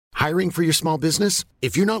Hiring for your small business?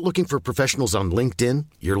 If you're not looking for professionals on LinkedIn,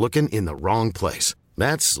 you're looking in the wrong place.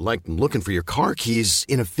 That's like looking for your car keys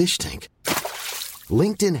in a fish tank.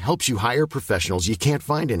 LinkedIn helps you hire professionals you can't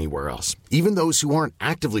find anywhere else, even those who aren't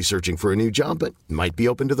actively searching for a new job but might be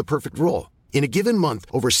open to the perfect role. In a given month,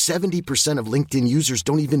 over 70% of LinkedIn users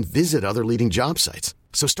don't even visit other leading job sites.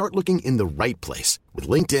 So start looking in the right place. With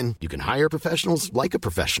LinkedIn, you can hire professionals like a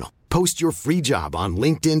professional. Post your free job on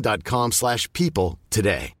linkedin.com/people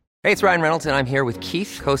today. Hey, it's Ryan Reynolds, and I'm here with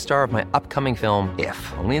Keith, co-star of my upcoming film, If,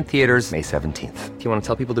 only in theaters May 17th. Do you want to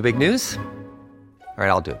tell people the big news? All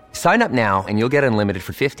right, I'll do it. Sign up now and you'll get unlimited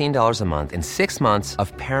for $15 a month and 6 months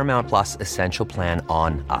of Paramount Plus Essential Plan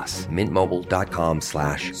on us.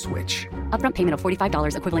 MintMobile.com/switch. Upfront payment of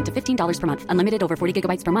 $45 equivalent to $15 per month. Unlimited over 40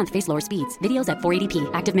 gigabytes per month. Face lower speeds. Videos at 480p.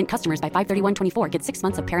 Active Mint customers by 531.24 get 6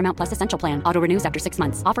 months of Paramount Plus Essential Plan. Auto renews after 6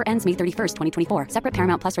 months. Offer ends May 31st, 2024. Separate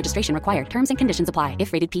Paramount Plus registration required. Terms and conditions apply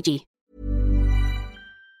if rated PG.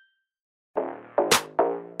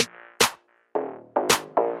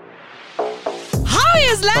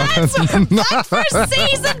 Lads, we're back for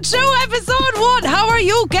season 2, episode 1. How are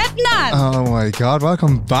you getting on? Oh my God,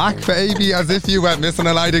 welcome back, baby. As if you went missing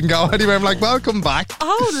and I didn't go anywhere. I'm like, welcome back.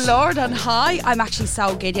 Oh Lord, and hi. I'm actually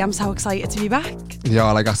so giddy. I'm so excited to be back. Yeah,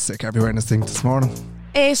 well, I got sick everywhere in this thing this morning.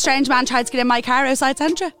 A strange man tried to get in my car outside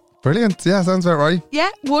Centra. Brilliant. Yeah, sounds about right. Yeah,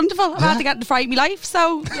 wonderful. I've had to get in the fright of my life.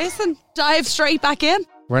 So listen, dive straight back in.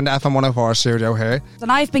 We're in the FM 104 studio here.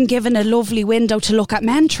 And I've been given a lovely window to look at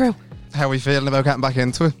men through. How are we feeling about getting back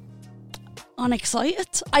into it? Unexcited.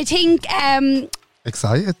 I think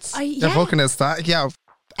excited? Yeah. You're fucking ecstatic. Yeah.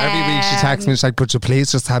 Every week she texts me, she's like, "Would you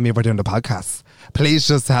please just tell me we're doing the podcast? Please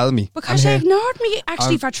just tell me." Because she ignored me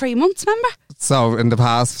actually for 3 months, remember? So in the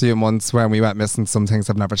past few months when we went missing, some things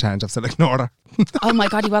have never changed. I've still ignored her. Oh my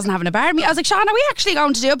God, he wasn't having a bar with me. I was like, "Sean, are we actually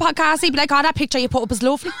going to do a podcast?" He'd be like, "Oh, that picture you put up is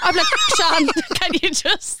lovely." I'm like, "Sean, can you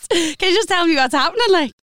just tell me what's happening?"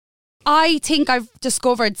 Like, I think I've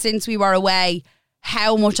discovered since we were away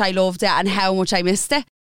how much I loved it and how much I missed it.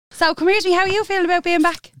 So come here to me, how are you feeling about being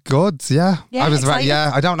back? Good, yeah. Yeah, I was excited?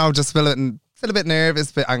 I don't know, just feeling a bit nervous,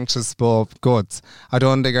 a bit anxious, but good. I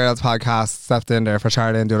done the girls' podcast, stepped in there for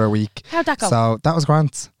Charlene the other week. How'd that go? So that was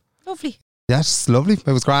grand. Lovely. Yeah, just lovely.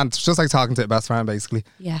 It was grand. Just like talking to a best friend, basically.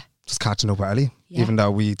 Yeah. Just catching up early, Yeah. even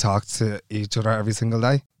though we talk to each other every single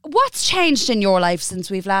day. What's changed in your life since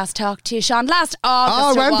we've last talked to you, Sean? Last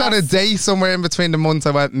August. I went on a date somewhere in between the months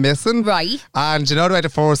I went missing. Right. And you know the way the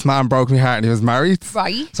first man broke my heart and he was married?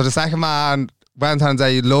 Right. So the second man went on a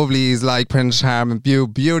date, lovely, he's like Prince Charming,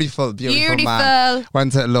 beautiful man.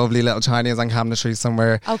 Went to a lovely little Chinese on Camden Street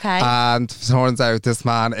somewhere. Okay. And turns out this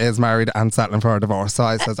man is married and settling for a divorce. So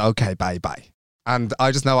I says, okay, bye. And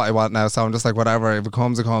I just know what I want now, so I'm just like, whatever, if it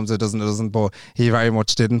comes, it comes, it doesn't, but he very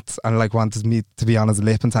much didn't, and like wanted me to be on his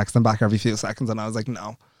lip and text him back every few seconds, and I was like,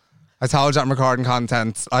 no. I told you I'm recording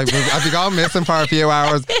content. I've been gone missing for a few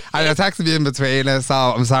hours, and I texted you in between it, so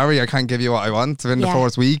I'm sorry I can't give you what I want in the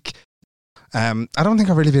first week. I don't think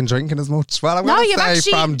I've really been drinking as much. Well, I'm going to say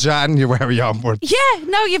from January onwards. Yeah,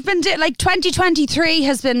 no, you've been, 2023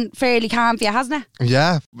 has been fairly calm for you, hasn't it?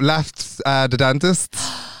 Yeah, left the dentist.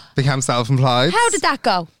 Became self-employed. How did that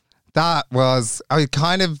go? That was, it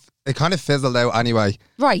kind of fizzled out anyway.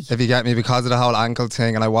 Right. If you get me, because of the whole ankle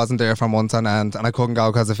thing, and I wasn't there for months on end, and I couldn't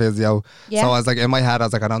go because of physio. Yeah. So I was like, in my head, I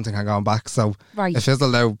was like, I don't think I'm going back. So Right. it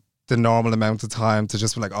fizzled out the normal amount of time to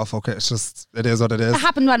just be like, oh fuck it, it is what it is. It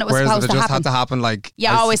happened when it was Whereas supposed if to it just happen. had to happen, like You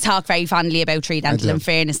always talk very fondly about Tree Dental, in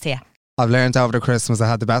fairness to you. I've learned over the Christmas, I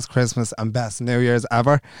had the best Christmas and best New Year's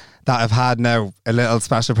ever that I've had now. A little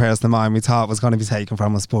special person of mine we thought was going to be taken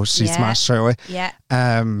from us, but she smashed through it. Yeah.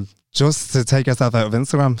 Just to take yourself out of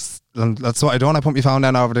Instagram. And that's what I done. I put my phone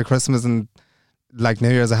down over the Christmas and like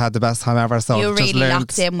New Year's I had the best time ever. So You I've just really learned,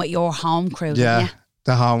 locked in with your home crew, yeah, didn't you?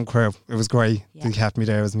 the home crew. It was great. Yeah. They kept me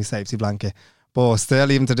there as my safety blanket. But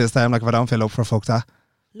still, even to this day, I'm like, if I don't feel up for fuck that.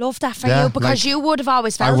 Love that for Yeah, you, because like, you would have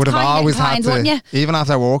always felt I would have kind always inclined, had to, wouldn't you? even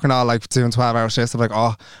after working all like doing 12-hour shifts, I'm like,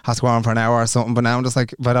 oh, has to go on for an hour or something. But now I'm just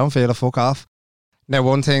like, if I don't feel it, fuck off. Now,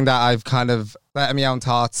 one thing that I've kind of let in my own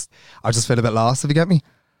thoughts, I just feel a bit lost, if you get me.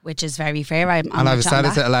 Which is very fair. I'm And I've with you said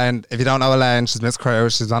on it to that. Elaine. If you don't know Elaine, she's Miss Crew.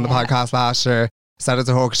 She's on the podcast last year. Said it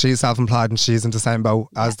to her because she's self-employed and she's in the same boat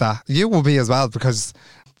as that. You will be as well because,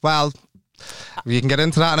 well, you can get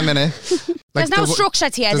into that in a minute. There's no structure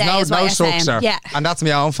to your day, there's is what no you're structure. saying. Yeah. And that's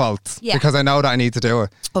my own fault. Yeah. Because I know that I need to do it.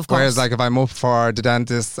 Of course. Whereas like if I'm up for the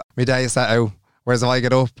dentist, my day is set out. Whereas if I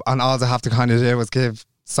get up and all I have to kind of do is give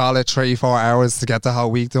solid 3-4 hours to get the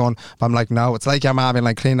whole week done. But I'm like, no, it's like your mom being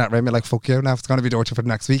like, clean that room. You're like, fuck you, now it's going to be dirty for the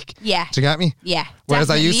next week. Yeah. Do you get me? Yeah. Whereas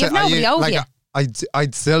definitely. I used to, You've nobody over like, you.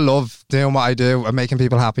 I'd still love doing what I do and making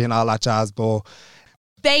people happy and all that jazz, but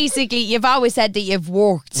basically, you've always said that you've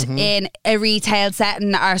worked in a retail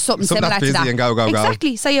setting or something similar that's to busy that. and go.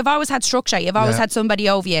 Exactly. So you've always had structure. You've always Yeah. had somebody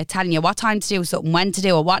over you telling you what time to do something, when to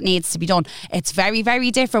do it, what needs to be done. It's very,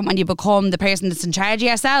 very different when you become the person that's in charge of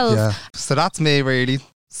yourself. Yeah. So that's me, really.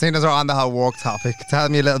 Seeing as we're on the whole work topic, tell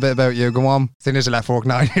me a little bit about you. Go on. Seeing as you left work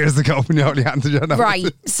 9 years ago when you only handed your notice.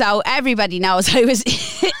 Right. So everybody knows I was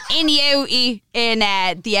in Uni in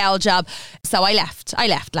the L job. So I left,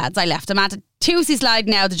 lads. I left. I'm at a Tuesday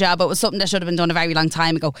sliding out of the job. It was something that should have been done a very long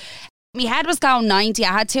time ago. My head was going 90.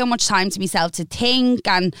 I had too much time to myself to think,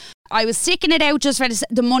 and I was sticking it out just for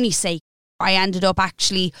the money's sake. I ended up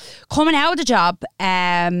actually coming out of the job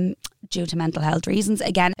due to mental health reasons.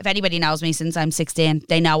 Again, if anybody knows me since I'm 16,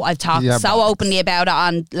 they know I've talked so openly about it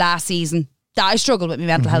on last season that I struggled with my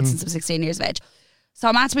mental health since I was 16 years of age. So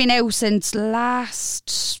I'm at me now since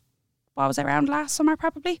last summer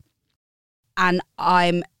probably. And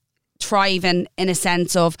I'm thriving in a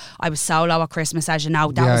sense of, I was so low at Christmas, as you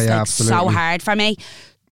know. That was so absolutely. hard for me.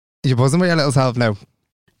 You're buzzing with your little self now.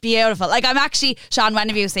 Beautiful. Like, I'm actually, Sean, when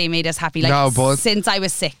have you seen me this happy? Like, No, but since I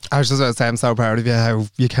was sick. I was just about to say, I'm so proud of you how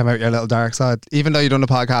you came out your little dark side. Even though you done the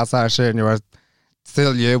podcast last year and you were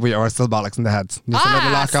still you, but you were still bollocks in the head. You still had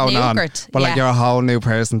a lot going on. But like, you're a whole new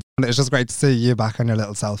person. And it's just great to see you back on your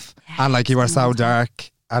little self. Yeah, and like, you were so dark.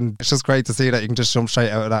 And it's just great to see that you can just jump straight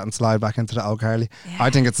out of that and slide back into the old Carly. Yeah. I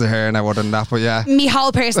think it's the hair now, other than that, but yeah. Me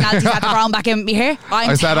whole personality's had to thrown back in with me hair.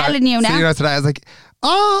 I'm telling you now. See her today, I was like,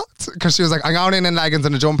 oh, because she was like, I'm going in leggings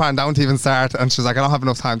and a jumper and don't even start. And she's like, I don't have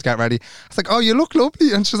enough time to get ready. I was like, oh, you look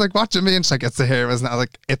lovely. And she's like, what do you mean? She's like, it's the hair, isn't it? I was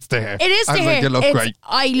like, it's the hair. It is the I was hair. like, you look great.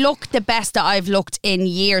 I look the best that I've looked in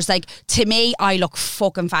years. Like, to me, I look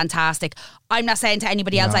fucking fantastic. I'm not saying to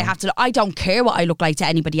anybody else I have to look. I don't care what I look like to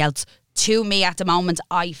anybody else. To me at the moment,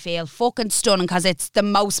 I feel fucking stunning because it's the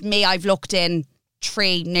most me I've looked in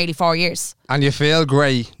nearly 4 years. And you feel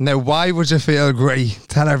great. Now, why would you feel great?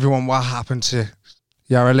 Tell everyone what happened to you.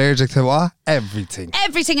 You're allergic to what? Everything.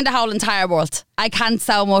 Everything in the whole entire world. I can't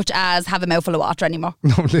so much as have a mouthful of water anymore.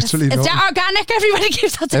 No, literally It's not. organic. Everybody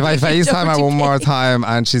keeps that. If I FaceTime her one more time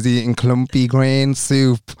and she's eating clumpy grain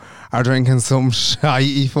soup or drinking some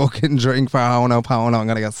shitey fucking drink for Ho'oponopono, I'm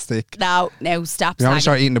going to get sick. No, stop. You only slagging.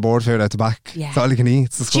 start eating the board food out the back. Yeah. That's all you can eat.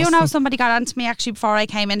 It's Do disgusting. you know somebody got onto me actually before I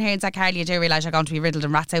came in here and said, Carly, you do realise you're going to be riddled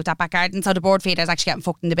in rats out that back garden? So the board feeder's actually getting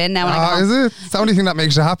fucked in the bin now. Is it? It's the only thing that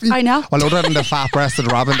makes you happy? I know. Well, other than the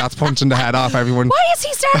fat-breasted Robin that's punching the head off everyone. Why is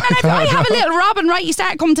he starting? I have a little Robin, right? You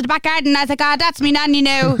start coming to the back garden and I was like, that's me nanny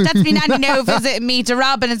now. That's me nanny now visiting me to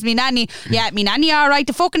Robin. It's me nanny. Yeah, me nanny, all right.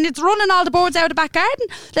 It's running all the boards out of the back garden.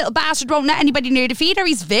 Little bastard won't let anybody near the feeder.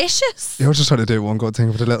 He's vicious. You're just trying to do one good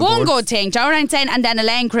thing for the little One boards. good thing, do you know what I'm saying? And then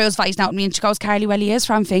Elaine Cruz fighting out with me and she goes, Carly, well, he is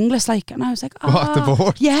from Finglas, like. And I was like, oh. What, the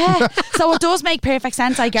board? Yeah. So it does make perfect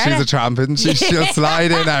sense, I get She's it. a tramp, isn't she? She'll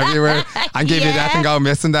slide in everywhere and give you that and go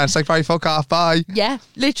missing then. She's like, right, fuck off, bye. Yeah,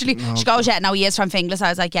 literally. She goes, yeah, no, he is from Finglas. I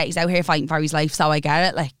was like, yeah, he's out here fighting for his life, so I get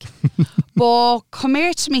it, like. But come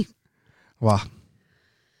here to me. What?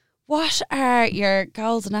 What are your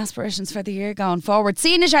goals and aspirations for the year going forward?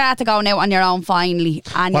 Seeing as you're at to go now on your own finally,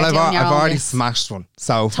 and Well, you're doing your I've own already bits. smashed one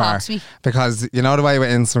so far. to me. Because you know the way with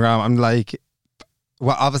Instagram, I'm like,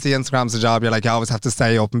 well, obviously Instagram's a job. You're like, you always have to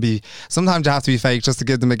stay up and be. Sometimes you have to be fake just to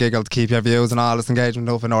give them a giggle to keep your views and all this engagement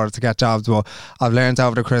up in order to get jobs. But I've learned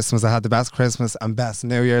over the Christmas, I had the best Christmas and best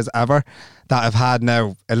New Year's ever that I've had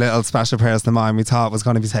now. A little special person of mine we thought was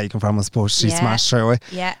going to be taken from us, but she smashed through it.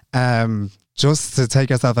 Yeah. Just to take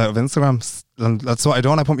yourself out of Instagram. And that's what I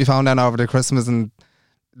done. I put my phone down over the Christmas and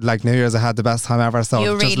like New Year's I had the best time ever. So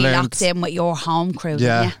You I've just really learned, locked in with your home crew,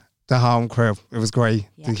 yeah, didn't you? the home crew. It was great.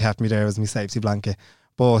 Yeah. They kept me there as my safety blanket.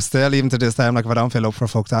 But still, even to this day, I'm like, if I don't feel up for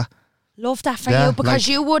fuck that. Love that for Yeah, you because like,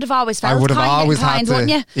 you would have always felt I would have kind always and kind, had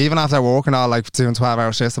wouldn't you? to, even after working all like doing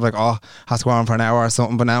 12-hour shifts, I'm like, oh, I have to go on for an hour or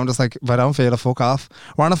something. But now I'm just like, if I don't feel it, fuck off.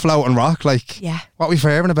 We're on a floating rock. Like, Yeah. what are we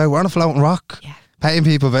fearing about? We're on a floating rock. Yeah. Paying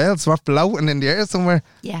people bills. We're floating in the air somewhere.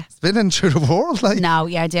 Yeah. Spinning through the world. Like, No,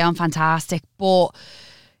 you're doing fantastic. But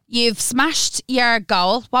you've smashed your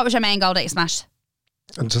goal. What was your main goal that you smashed?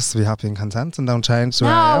 and just to be happy and content and don't change. No,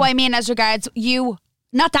 where I am. I mean as regards you.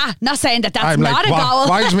 Not saying that that's I'm not like, a what? goal.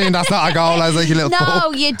 Why do you mean that's not a goal? I was like, you little No,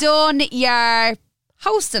 fuck. you done your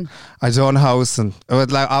hosting. I done hosting. It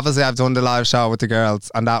was like, obviously I've done the live show with the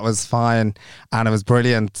girls and that was fine and it was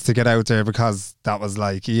brilliant to get out there because that was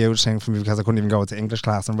like a huge thing for me because I couldn't even go to English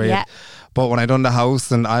class and read. Yeah. But when I done the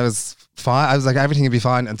hosting, I was fine. I was like, everything would be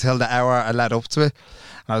fine until the hour I led up to it.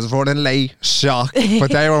 I was running late, shocked,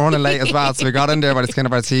 but they were running late as well. So we got in there by the skin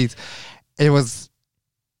of our teeth. It was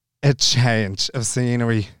a change of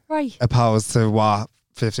scenery Right. Opposed to what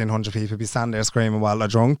 1,500 people be standing there screaming while they're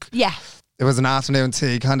drunk. Yeah. It was an afternoon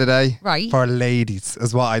tea kind of day. Right. For ladies,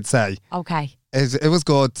 is what I'd say. Okay. It was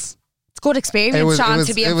good. It's good experience, Sean,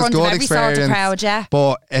 to be in front of every sort of crowd, yeah.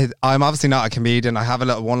 But I'm obviously not a comedian. I have a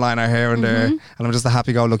little one-liner here and there, and I'm just a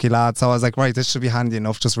happy-go-lucky lad. So I was like, right, this should be handy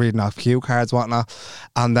enough, just reading off cue cards, whatnot.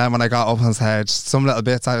 And then when I got up on stage, some little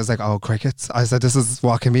bits, I was like, oh, crickets. I said, this is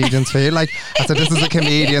what comedians feel like. I said, this is a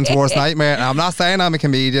comedian's worst nightmare. And I'm not saying I'm a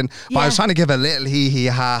comedian, but I was trying to give a little hee-hee,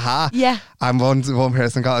 ha-ha. Yeah. And one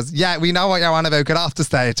person goes, yeah, we know what you're on about. Get off the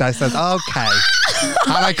stage. I said, okay.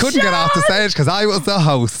 And I couldn't get off the stage because I was the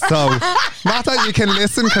host. So not that you can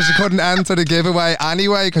listen because you couldn't enter the giveaway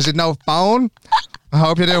anyway because you'd no phone. I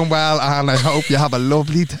hope you're doing well and I hope you have a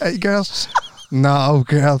lovely day, girl. No,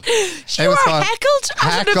 girl. You were heckled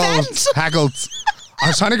at an event. Heckled. I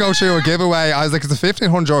was trying to go through a giveaway. I was like, it's a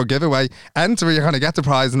 €1,500 giveaway. Enter, you're going to get the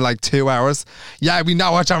prize in like 2 hours. Yeah, we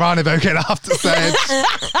know what you're on about. Get off the stage.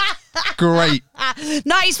 Great.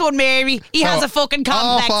 Nice one, Mary. He has a fucking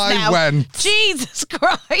complex off now. I went. Jesus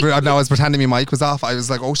Christ. No, I was pretending my mic was off. I was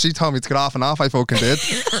like, oh, she told me to get off and off. I fucking did.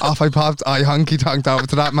 Off I popped. I honky-tonked over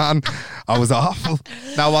to that man. I was awful.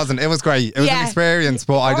 No, it wasn't. It was great. It was an experience,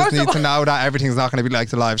 but I just need to know that everything's not going to be like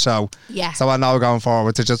the live show. Yeah. So I know going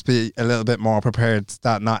forward to just be a little bit more prepared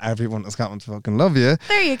that not everyone is going to fucking love you.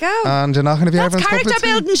 There you go. And you're not going to be everyone's cup of character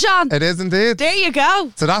tea. building, Sean. It is indeed. There you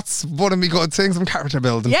go. So that's one of me good things. I'm character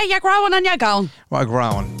building. Yeah, you're growing and you're going. We're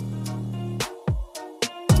growing.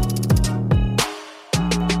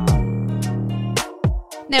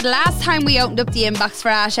 Now, the last time we opened up the inbox for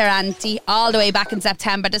Asher Auntie, all the way back in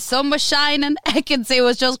September, the sun was shining. Ekin-Su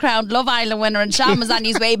was just crowned Love Island winner, and Sean was on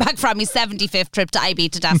his way back from his 75th trip to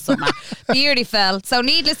Ibiza that summer. Beautiful. So,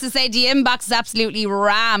 needless to say, the inbox is absolutely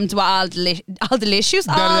rammed with all the issues,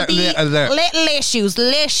 all the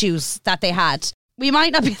little issues that they had. We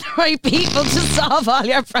might not be the right people to solve all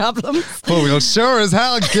your problems. But we'll sure as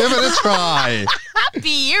hell give it a try.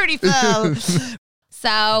 Beautiful.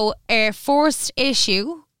 So, our first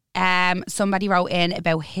issue, somebody wrote in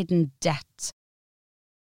about hidden debt.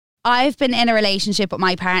 I've been in a relationship with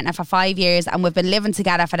my partner for 5 years and we've been living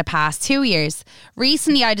together for the past 2 years.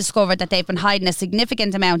 Recently, I discovered that they've been hiding a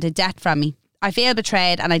significant amount of debt from me. I feel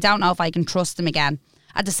betrayed and I don't know if I can trust them again.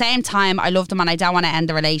 At the same time, I love them and I don't want to end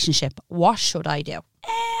the relationship. What should I do?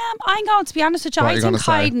 I'm going to be honest with you. I think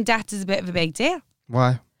hiding debt is a bit of a big deal.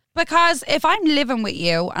 Why? Because if I'm living with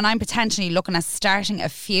you and I'm potentially looking at starting a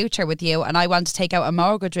future with you and I want to take out a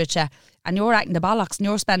mortgage with you and you're acting the bollocks and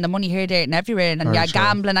you're spending money here, there and everywhere and you're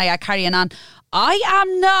gambling and you're carrying on, I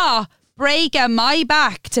am not breaking my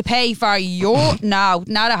back to pay for your... No,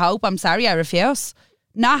 not a hope. I'm sorry, I refuse.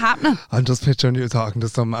 Not happening. I'm just picturing you talking to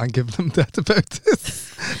some man giving them debt about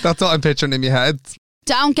this. That's what I'm picturing in my head.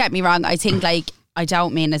 Don't get me wrong. I think I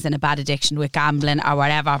don't mean as in a bad addiction with gambling or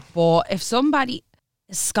whatever, but if somebody...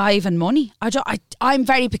 skiving money. I'm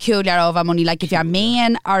very peculiar over money. Like if you're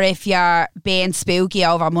mean or if you're being spooky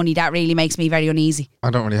over money, that really makes me very uneasy. I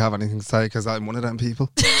don't really have anything to say because I'm one of them people.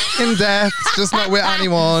 In debt, just not with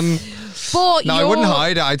anyone. But no, I wouldn't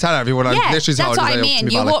hide it. I tell everyone. Yeah, I literally that's what I mean.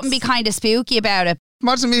 You wouldn't be kind of spooky about it.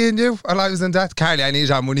 Imagine me and you, and I was in debt. Carly, I need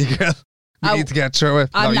your money, girl. We need to get through it.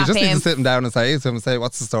 I'm you not just need paying. to sit them down and say to them,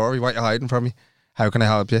 what's the story? What are you hiding from me? How can I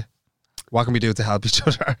help you? What can we do to help each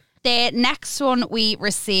other? The next one we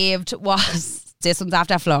received was, this one's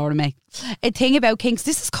after flooring me, a thing about kinks.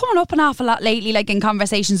 This is coming up an awful lot lately, like in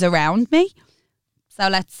conversations around me. So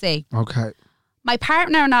let's see. Okay. My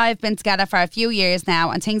partner and I have been together for a few years now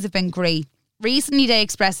and things have been great. Recently they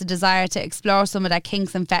expressed a desire to explore some of their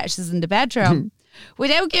kinks and fetishes in the bedroom.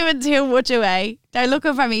 Without giving too much away, they're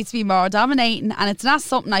looking for me to be more dominating and it's not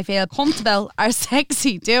something I feel comfortable or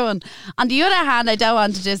sexy doing. On the other hand, I don't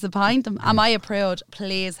want to disappoint them. Am I a prude?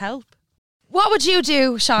 Please help. What would you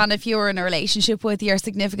do, Sean, if you were in a relationship with your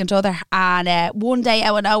significant other and one day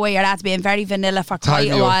out of nowhere you're at being very vanilla for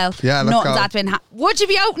quite a while? Yeah, nothing's at been would you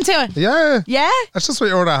be open to it? Yeah. Yeah? That's just what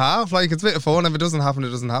you want to have. Like, it's a bit of fun. If it doesn't happen, it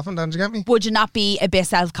doesn't happen. Don't you get me? Would you not be a bit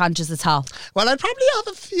self-conscious at all? Well, I'd probably have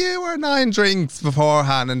a few or 9 drinks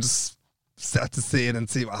beforehand and just set the scene and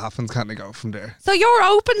see what happens. Kind of go from there. So you're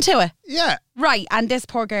open to it? Yeah. Right, and this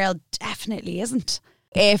poor girl definitely isn't.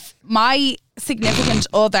 If my significant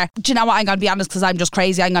other, do you know what, I'm going to be honest because I'm just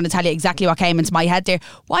crazy, I'm going to tell you exactly what came into my head there.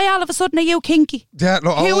 Why all of a sudden are you kinky? Yeah,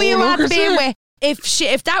 no, Who are you at being with?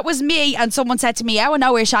 if that was me and someone said to me, I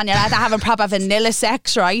know where Shania had to have a proper vanilla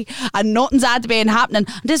sex, right? And nothing's had to be happening.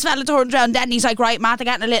 And this fella turns around then and he's like, right, Martha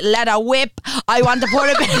getting a little leather whip. I want to put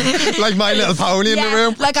it Like My Little Pony in the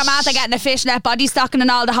room. Like I'm Martha getting a fishnet body stocking and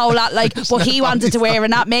all the whole lot, like, but he wanted to wear and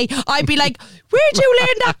not me. I'd be like, where'd you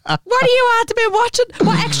learn that? What are you after been watching?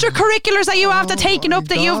 What extracurriculars are you after taking up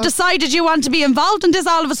that you've decided you want to be involved in this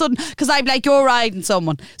all of a sudden? Because I'd be like, you're riding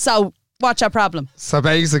someone. So what's your problem? So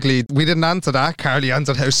basically, we didn't answer that. Carly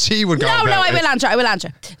answered how she would go about it. I will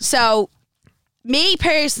answer. So, me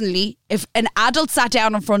personally, if an adult sat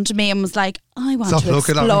down in front of me and was like, I want Stop to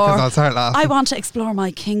looking at me explore, 'cause I'll start laughing. I want to explore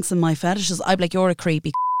my kinks and my fetishes, I'd be like, you're a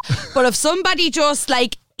creepy. But if somebody just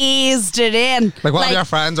like eased it in, Like what if your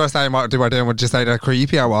friends were saying what they were doing, would you say they're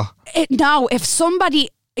creepy or what? No, if somebody...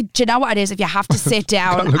 Do you know what it is? If you have to sit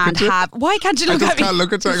down and have... Why can't you look at me? I can't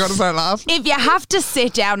look at you. I got to start laughing. If you have to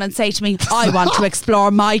sit down and say to me, I want to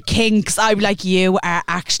explore my kinks, I'd be like, you are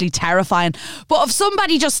actually terrifying. But if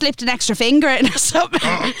somebody just slipped an extra finger in or something...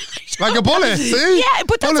 Like a bullet, see? Yeah,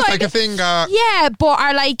 but that's Bullet's what like a finger. Yeah, but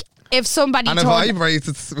are like... If somebody And it vibrates,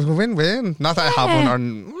 it's a win-win. Not that I have one, or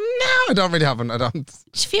no, I don't really have one. I don't.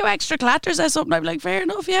 A few extra clatters or something, I'm like, fair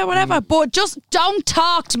enough, yeah, whatever. But just don't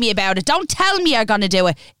talk to me about it. Don't tell me you're going to do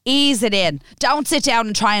it. Ease it in. Don't sit down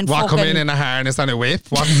and try and Come in a harness and a whip?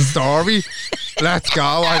 What's the story? Let's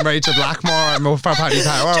go. I'm Rachel Blackmore. I'm up for Paddy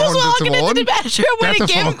Power. Just 100 walking to 1. into the bedroom with a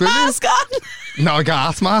gimp mask on. No, a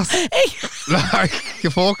gas mask. Like, you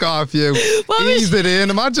fuck off, you. Ease it in.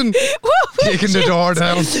 Imagine kicking the door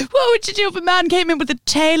down. What would you do if a man came in with a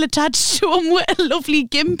tail attached to him with a lovely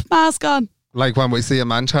gimp mask on? Like when we see in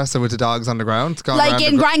Manchester with the dogs on the ground. Like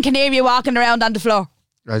in Gran Canaria walking around on the floor.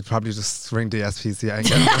 I'd probably just ring the SPCA and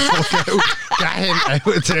get him the fuck out. Get him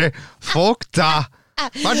out there. Fuck that.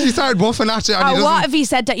 Imagine he started woofing at you. And what if he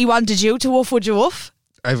said that he wanted you to woof? Would you woof?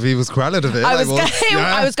 If he was Cruella de Vil,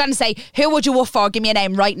 I was going to say, who would you woof for? Give me a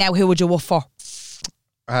name right now. Who would you woof for?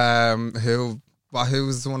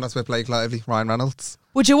 Who's the one that's with Blake Lively? Ryan Reynolds.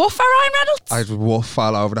 Would you woof for Ryan Reynolds? I'd woof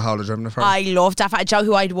all over the whole of Germany for him. I love that. I know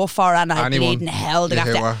who I'd woof for, and I'd bleed in hell to get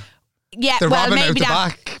that. Yeah, they're well, robbing maybe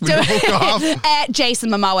out that. The back. Jason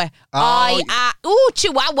Momoa.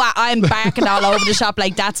 Chihuahua. I'm barking all over the shop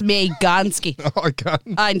like that's me, Gonski. Oh, I can't.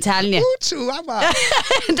 I'm telling you. Chihuahua.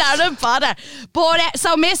 Don't bother. But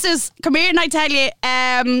so Mrs. Come here and I tell you.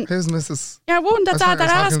 Who's Mrs.? Your one that's all that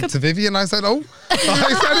asking. To Vivian, I said, oh. I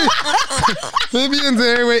said it. Vivian's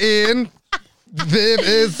here with Ian. Viv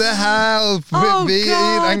is the help with me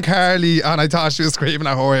and Carly, and I thought she was screaming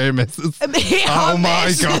at her, "Here, Mrs." Oh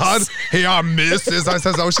my God, here, Mrs. I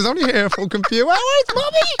says, "Oh, she's only here for a few hours,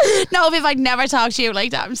 Mummy." No, Viv, I'd never talk to you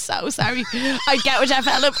like that. I'm so sorry. I get what I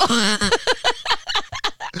felt.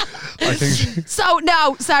 I think. So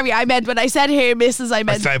no, sorry. I meant when I said "here, Mrs." I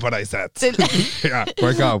said what I said. Yeah,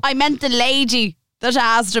 where go? I meant the lady that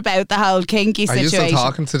asked about the whole kinky situation. Are you still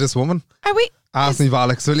talking to this woman? Are we? Ask me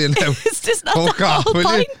bollocks, will you now? Is this not the whole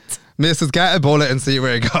point? Mrs. Get a bullet and see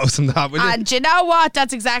where it goes from that, will you? And you know what?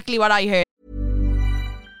 That's exactly what I heard.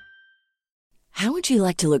 How would you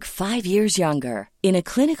like to look 5 years younger? In a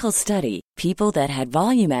clinical study, people that had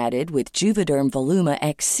volume added with Juvederm Voluma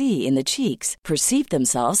XC in the cheeks perceived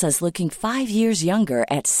themselves as looking 5 years younger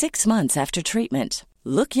at 6 months after treatment.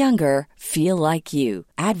 Look younger, feel like you.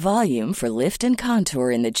 Add volume for lift and contour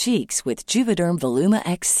in the cheeks with Juvederm Voluma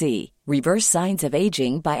XC. Reverse signs of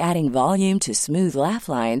aging by adding volume to smooth laugh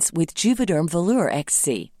lines with Juvederm Volure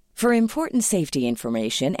XC. For important safety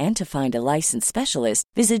information and to find a licensed specialist,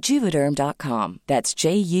 visit Juvederm.com. That's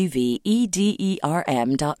JUVEDERM.com.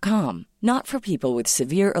 Not for people with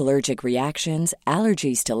severe allergic reactions,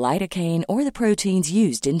 allergies to lidocaine, or the proteins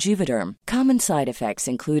used in Juvederm. Common side effects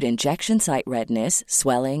include injection site redness,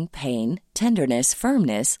 swelling, pain, tenderness,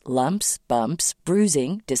 firmness, lumps, bumps,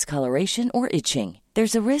 bruising, discoloration, or itching.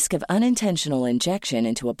 There's a risk of unintentional injection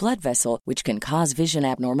into a blood vessel, which can cause vision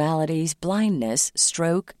abnormalities, blindness,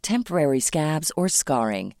 stroke, temporary scabs, or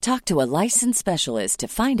scarring. Talk to a licensed specialist to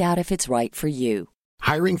find out if it's right for you.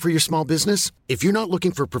 Hiring for your small business? If you're not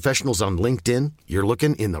looking for professionals on LinkedIn, you're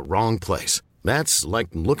looking in the wrong place. That's like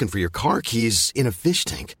looking for your car keys in a fish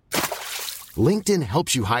tank. LinkedIn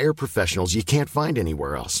helps you hire professionals you can't find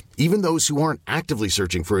anywhere else, even those who aren't actively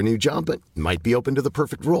searching for a new job but might be open to the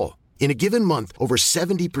perfect role. In a given month, over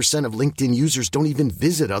 70% of LinkedIn users don't even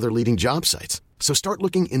visit other leading job sites. So start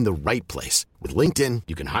looking in the right place. With LinkedIn,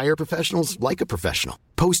 you can hire professionals like a professional.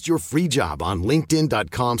 Post your free job on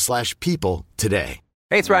linkedin.com/people today.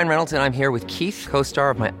 Hey, it's Ryan Reynolds, and I'm here with Keith, co-star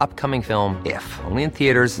of my upcoming film, If, only in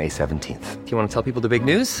theaters May 17th. Do you want to tell people the big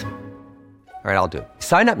news? All right, I'll do it.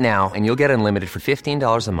 Sign up now and you'll get unlimited for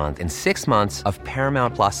 $15 a month and 6 months of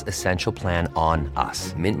Paramount Plus Essential Plan on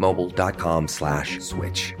us. Upfront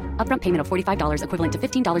mintmobile.com/switch. payment of $45 equivalent to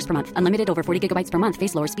 $15 per month. Unlimited over 40 gigabytes per month.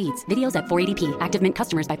 Face lower speeds. Videos at 480p. Active Mint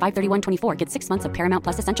customers by 531.24 get 6 months of Paramount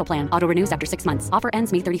Plus Essential Plan. Auto renews after 6 months. Offer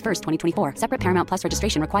ends May 31st, 2024. Separate Paramount Plus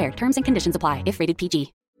registration required. Terms and conditions apply if rated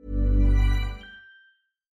PG.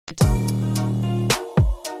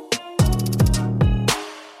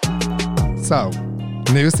 So,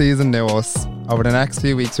 new season, new us. Over the next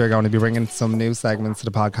few weeks, we're going to be bringing some new segments to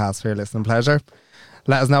the podcast for your listening pleasure.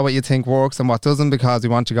 Let us know what you think works and what doesn't, because we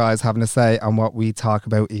want you guys having a say on what we talk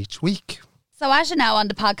about each week. So as you know on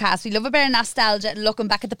the podcast, we love a bit of nostalgia and looking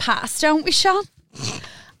back at the past, don't we, Sean?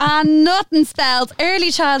 And nothing spells early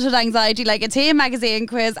childhood anxiety like a teen magazine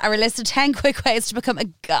quiz or a list of 10 quick ways to become a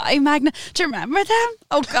guy magnet. Do you remember them?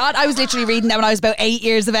 Oh God, I was literally reading them when I was about 8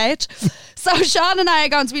 years of age. So Sean and I are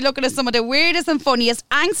going to be looking at some of the weirdest and funniest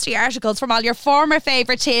angsty articles from all your former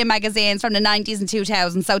favourite teen magazines from the 90s and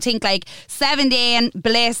 2000s. So think like 17,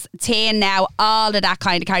 Bliss, Teen Now, all of that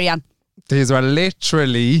kind of carry on. These were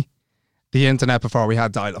literally the internet before we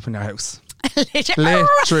had dial-up in your house.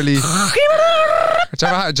 Literally.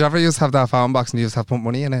 Did you ever used to have that phone box and you used to have to put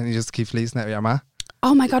money in it and you just keep fleecing it with your ma?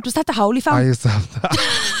 Oh my God, was that the holy phone? I used to have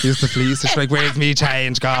that. Used to fleece. It's like, where's me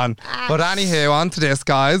change gone? But anywho, on to this,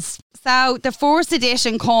 guys. So the first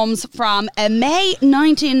edition comes from a May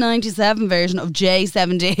 1997 version of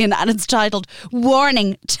J17 and it's titled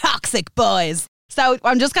Warning Toxic Boys. So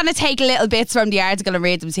I'm just going to take little bits from the article and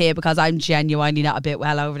read them to you because I'm genuinely not a bit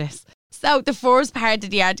well over this. So the first part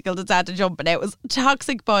of the article that's had to jumping out was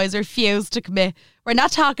toxic boys refuse to commit. We're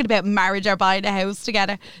not talking about marriage or buying a house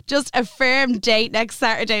together. Just a firm date next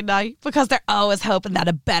Saturday night because they're always hoping that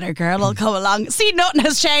a better girl will come along. See, nothing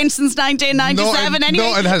has changed since 1997 anyway.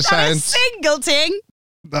 Nothing has Not changed. a single thing.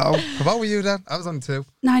 No. What were you then? I was on 2.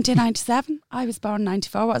 1997. I was born in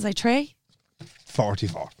 94. What was I, 3?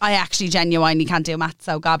 44. I actually genuinely can't do maths,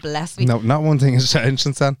 so God bless me. No, not one thing has changed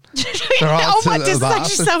since then. They're all Oh my, still this is that.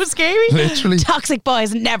 actually so scary. Literally. Toxic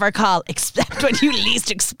boys never call except when you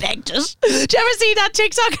least expect it. Do you ever see that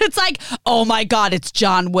TikTok? And it's like, oh my God, it's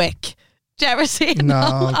John Wick. Do you ever see it?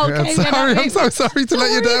 No. Okay, sorry, I'm so sorry to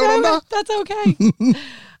let you down on that. That's okay.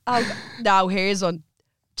 No, here's one.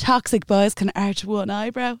 Toxic boys can arch one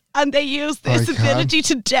eyebrow and they use this I can. ability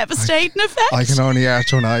to devastate an effect. I can only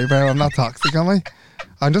arch one eyebrow. I'm not toxic, am I?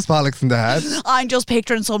 I'm just bollocks in the head. I'm just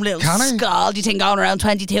picturing some little Can I? scald you think going around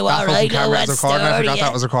 22. That All fucking right, camera was recording. I forgot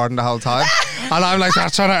that was recording the whole time. And I'm like,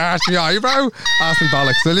 that's trying to arch my eyebrow. Ask me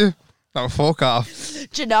bollocks, will you? No, fuck off.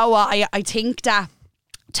 Do you know what? I think that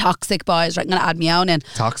toxic boys, right, I'm going to add my own in,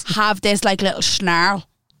 Toxic? have this like little snarl.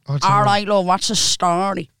 Oh, do you All know? right, love, what's the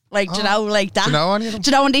story? Like, do you know, like that. Do you know any of them?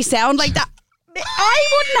 Do you know when they sound like that? I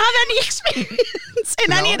wouldn't have any experience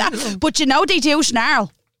in any of that. But you know they do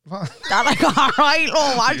snarl. What? They're like, all right,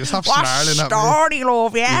 love, You just have what's snarling the at me. story,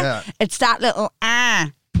 love, yeah? Yeah. It's that little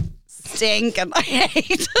stink and I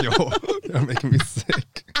hate it. Yo, you're making me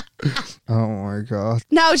sick. Oh my God.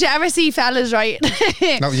 No, do you ever see fellas, right?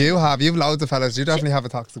 No, you have. You've loads of fellas. You definitely have a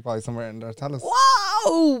toxic boy somewhere in there. Tell us.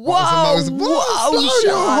 Whoa, What whoa, was the most- Sean. Slow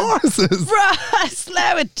your horses. Bruh,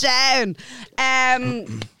 slow it down.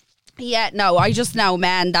 Yeah, no, I just know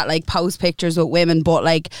men that like post pictures with women, but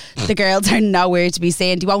like the girls are nowhere to be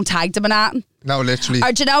seen. They won't tag them in that. No, literally.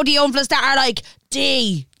 Or do you know the influencers that are like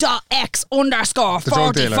D.X_44? The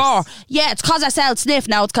drug dealers. Yeah, it's because I sell sniff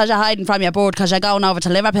now. It's because you're hiding from your board because you're going over to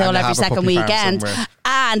Liverpool And they every have a second puppy farm weekend. somewhere.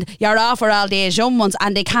 And you're off for all these young ones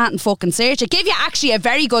and they can't fucking search it. Give you actually a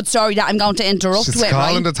very good story that I'm going to interrupt She's with,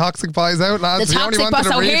 calling right? the toxic boys out, lads. The We only toxic wanted boss.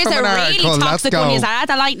 to So read here's from a an really article. Let's toxic go. one. Is I had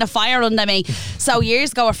to lighting a fire under me. So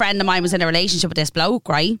years ago, a friend of mine was in a relationship with this bloke,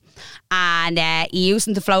 right? And he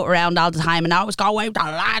used to float around all the time and always go out with the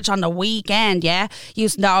lads on the weekend, yeah?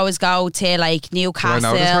 Used to always go to like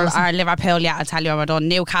Newcastle person? or Liverpool. Yeah, I'll tell you what I've done.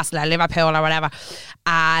 Newcastle or Liverpool or whatever.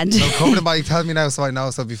 And No, come to the bike. Tell me now so I know,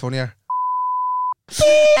 so it'll be funnier.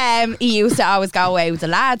 he used to always go away with the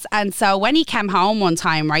lads. And so when he came home one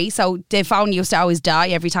time, right, so the phone used to always die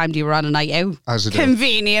every time they were on a night out. As you do.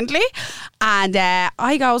 Conveniently. And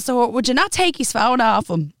I go, so would you not take his phone off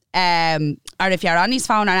him? Or if you're on his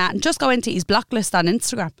phone or not, and just go into his block list on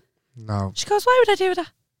Instagram. No. She goes, why would I do that?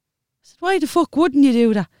 I said, why the fuck wouldn't you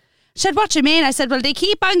do that? She said, what do you mean? I said, well, they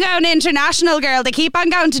keep on going international, girl. They keep on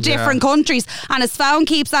going to different countries and his phone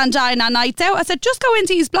keeps on dying on nights out. I said, just go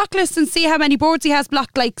into his block list and see how many boards he has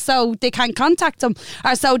blocked, like, so they can't contact him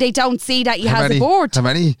or so they don't see that he has a board. How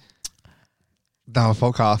many? No,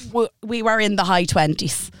 fuck off. We were in the high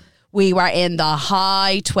 20s. We were in the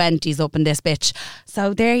high 20s up in this bitch.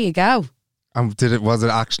 So there you go. Was it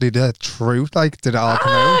actually the truth? Like, did it all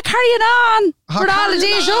come out? Carrying on. Oh, For all of carrying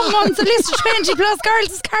these on. young ones, at least 20 plus girls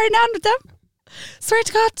is carrying on with them. Swear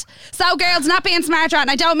to God. So, girls, not being smart, right? And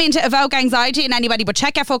I don't mean to evoke anxiety in anybody, but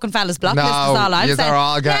check your fucking fella's block list is all I'm yous saying. are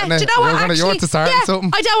all getting it. Do you know what? You have to start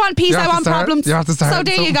something. I don't want peace, You have I to want start- problems. You have to start So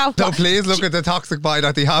there you something. go. No, please look at the toxic boy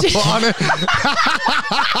that they have put on it.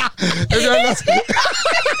 If you're not-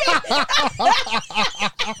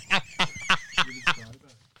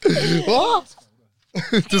 What?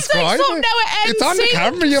 Describe something it. now at It's on the NSYNC.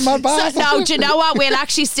 camera, you mad bastard. No, do you know what? We'll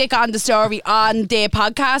actually stick on the story on the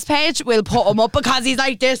podcast page. We'll put him up because he's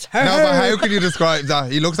like this. No, but how can you describe that?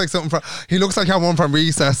 He looks like something from. He looks like one from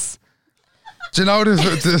Recess. Do you know this?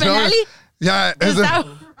 Spinelli? Yeah, Is that-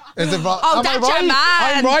 Is it wrong? Oh, Am I that's your right? man.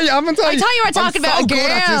 I'm right, haven't I? I thought you were talking I'm about so a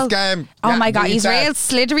good at girl. this game. Oh Yeah, my God, he's Recess. real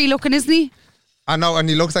slithery looking, isn't he? I know, and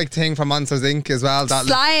he looks like Ting from Monsters Inc. as well. That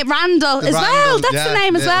Randall as well. Randall, That's yeah, the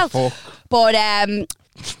name as well. little fuck. But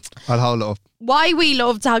I'll hold it up. why we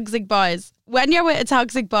love toxic boys. When you're with a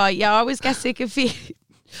toxic boy, you always get sick of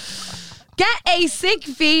get a sick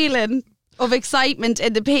feeling of excitement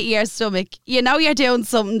in the pit of your stomach. You know you're doing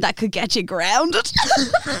something that could get you grounded.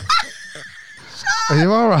 Are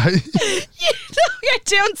you all right? You know you're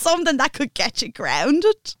doing something that could get you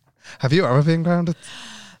grounded. Have you ever been grounded?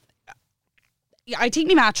 Yeah, I think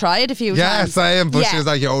my ma tried a few Yeah, times. same. But Yeah. she was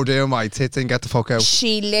like, "Yo, dear, my tits and get the fuck out."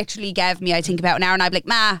 She literally gave me, I think, about an hour, and I'd be like,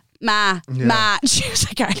 Ma. And she was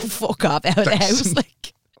like, "Get the fuck up out of the house."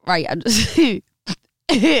 Like, right, I'm just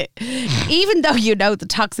even though you know the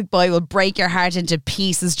toxic boy will break your heart into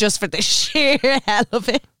pieces just for the sheer hell of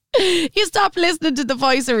it, you stop listening to the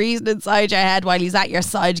voice of reason inside your head while he's at your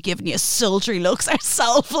side giving you sultry looks or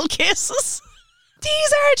soulful kisses.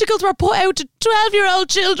 These articles were put out to 12-year-old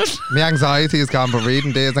children. My anxiety is gone, but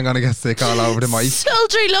reading these, I'm gonna get sick all over the mic.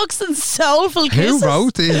 Sultry looks and soulful Who kisses.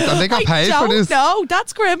 wrote these? And they got paid for this. No,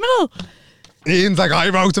 that's criminal. Ian's like, I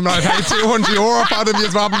wrote him and I paid €200 for them, you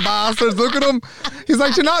robbing bastards. Look at him. He's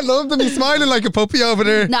like, you're not loved him. He's smiling like a puppy over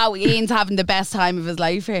there. No, Ian's having the best time of his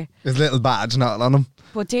life here. His little badge not on him.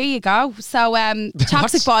 But there you go. So,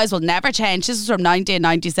 toxic boys will never change. This is from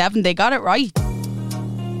 1997. They got it right.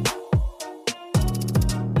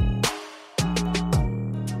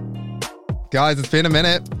 Guys, it's been a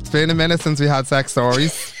minute. It's been a minute since we had sex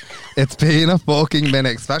stories. It's been a fucking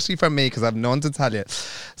minute, especially for me, because I've none to tell you.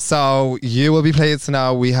 So you will be pleased to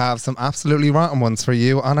know we have some absolutely rotten ones for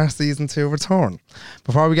you on our season 2 return.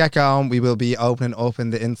 Before we get going, we will be opening up in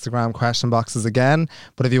the Instagram question boxes again.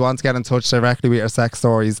 But if you want to get in touch directly with your sex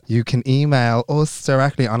stories, you can email us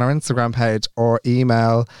directly on our Instagram page or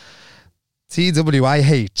email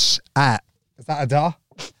TWIH at, is that a dot?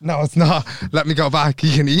 No, it's not. Let me go back.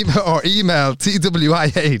 You can email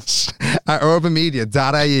TWIH at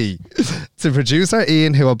urbanmedia.ie to producer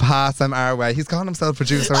Ian, who will pass them our way. He's calling himself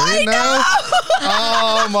producer Ian now.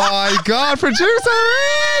 Oh my God, producer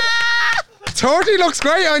Ian! 30 looks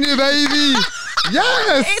great on you, baby.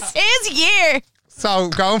 Yes. It's his year. So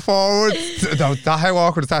going forward, how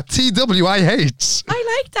awkward is that? TWIH.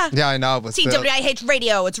 I like that. Yeah, I know, but still. TWIH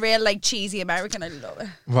radio. It's real, like, cheesy American. I love it.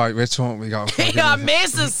 Right, which one we go? Yeah,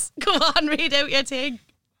 missus. Go on, read out your thing.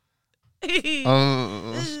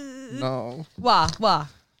 No. What?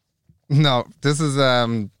 No, this is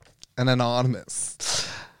an anonymous.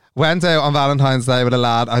 Went out on Valentine's Day with a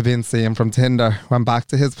lad I've been seeing from Tinder. Went back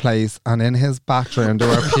to his place, and in his bathroom there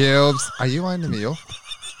were pubes. Are you winding me up?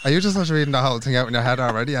 Are you just reading the whole thing out in your head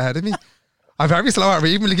already ahead of me? I'm very slow at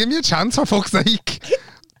reading. Will you give me a chance, for fuck's sake?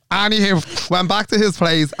 Anywho, went back to his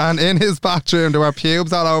place, and in his bathroom there were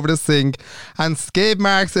pubes all over the sink and skid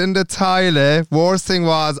marks in the toilet. Worst thing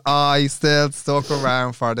was, I still stuck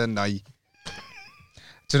around for the night.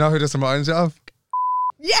 Do you know who this reminds you of?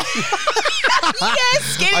 Yeah. Yes,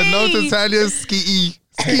 Skinny. I'd love to tell you,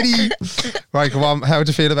 Skitty. Right, come on. How would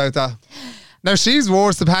you feel about that? Now, she's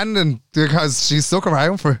worse dependent because she stuck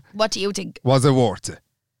around for. What do you think? Was it worth it?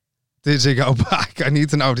 Did you go back? I need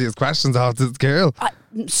to know these questions of this girl.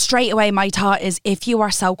 Straight away, my thought is, if you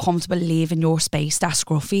are so comfortable leaving your space that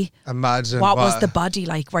scruffy, Imagine what was the body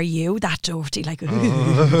like? Were you that dirty? Like, No.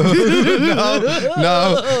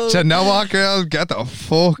 Do you know what, girl? Get the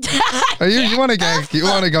fuck. You want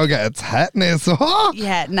to go get a tetanus? What?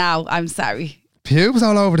 yeah, no, I'm sorry. Pubes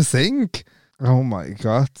all over the sink. Oh my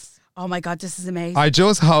God. Oh my God, this is amazing. I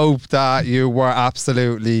just hope that you were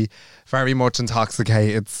absolutely very much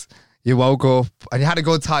intoxicated. You woke up and you had a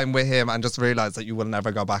good time with him and just realised that you will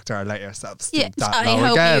never go back there and let yourself stoop Yes, that I low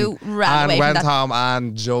hope again. you ran and away from went that. home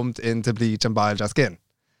and jumped into bleach and biled your skin.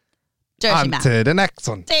 Dirty and man. to the next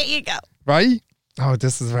one. There you go. Right? Oh,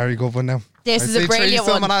 this is a very good one now. This I is a see brilliant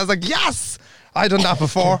threesome one. And I was like, yes! I done that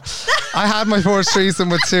before. I had my first threesome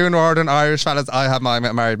with 2 Northern Irish fellas. I had mine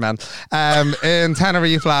with married men. In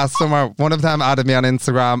Tenerife last summer, one of them added me on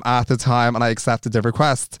Instagram at the time and I accepted the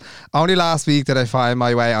request. Only last week did I find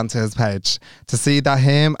my way onto his page to see that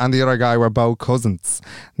him and the other guy were both cousins.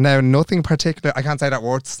 Now, nothing particular. I can't say that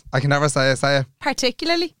words. I can never say it.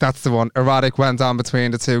 Particularly? That's the one. Erotic went on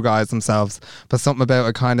between the 2 guys themselves, but something about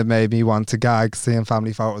it kind of made me want to gag seeing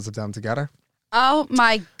family photos of them together. Oh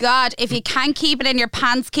my God. If you can't keep it in your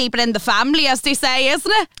pants, keep it in the family, as they say, isn't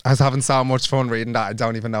it? I was having so much fun reading that. I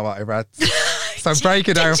don't even know what I read. So break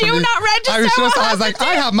it down. Did you not register? I was like,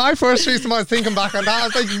 I have my first threesome. I was thinking back on that. I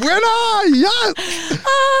was like, winner! Yes!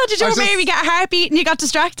 Oh, did you maybe get a heartbeat and you got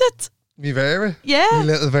distracted? Me Vera? Yeah. Me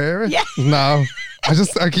little Vera? Yeah. No.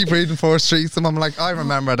 I keep reading first threesome. I'm like, I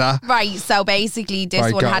remember that. Right, so basically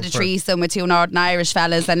this one had a threesome with 2 Northern Irish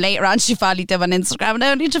fellas and later on she followed them on Instagram and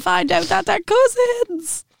only to find out that they're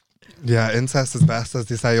cousins. Yeah, incest is best, as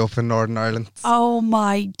they say up in Northern Ireland. Oh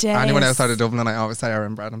my days. Anyone outside of Dublin, I always say are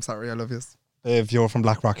inbred. I'm sorry, I love you. If you're from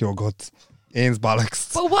Blackrock, you're good. Ian's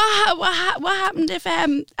bollocks. But what happened if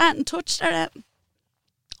Anton touched her?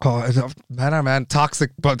 Men are men.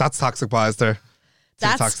 Toxic, but that's toxic boys there.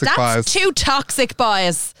 That's 2 toxic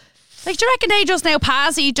boys. Like, do you reckon they just now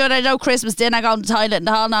pass each other? I know Christmas dinner, going to the toilet and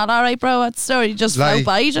all that. All right, bro, what's the story? You just float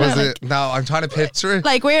by each other. No, I'm trying to picture it.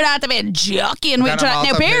 Like, we're at the bit jockey and we try.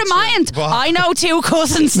 Now, bear in mind, I know 2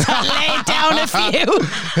 cousins that laid down a few.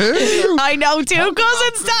 Who? I know 2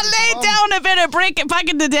 cousins that laid down a bit of brick back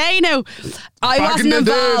in the day now. I wasn't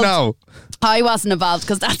involved. I wasn't involved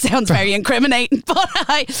because that sounds very incriminating. But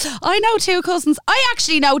I know 2 cousins. I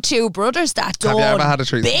actually know 2 brothers that done Have you ever had a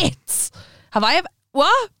threesome? bits. Have I ever?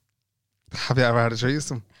 What? Have you ever had a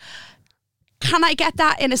threesome? Can I get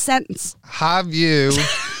that in a sentence? Have you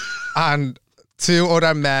and 2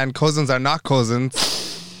 other men, cousins are not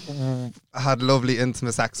cousins, had lovely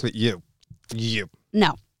intimate sex with you?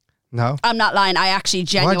 No. No? I'm not lying. I actually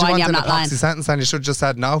genuinely am not lying. Sentence and you should have just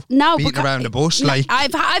said no. No, beating around the bush. No, like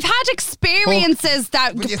I've had experiences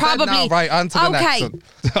that you probably. Said no, right, on to the next one.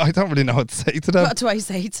 I don't really know what to say to them. What do I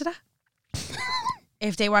say to that?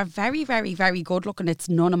 If they were very, very, very good looking, it's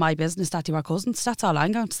none of my business that they were cousins. That's all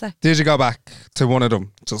I'm going to say. Did you go back to one of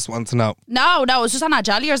them? Just want to know. No, it was just on our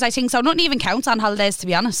jolliers, I think. So nothing even counts on holidays, to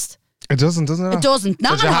be honest. It doesn't it? It doesn't.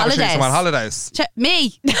 Not Did on you holidays. Have a on holidays?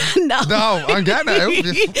 Me? No. No, I'm getting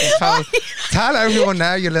it. Tell everyone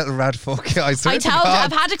now, you little rat fuck. I told you,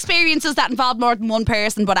 I've had experiences that involved more than one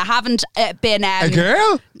person, but I haven't been... a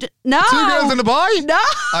girl? No. 2 girls and a boy? No.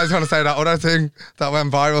 I was going to say that other thing that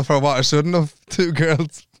went viral for what I shouldn't have. 2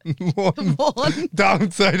 girls. One.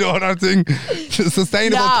 Don't say the other thing.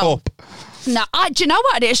 Sustainable cup. No, do you know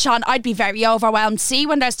what it is, Sean? I'd be very overwhelmed. See,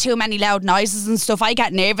 when there's too many loud noises and stuff, I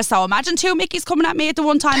get nervous. So imagine 2 Mickeys coming at me at the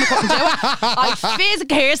one time. I couldn't do it. I'd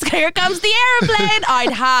physically, here comes the aeroplane.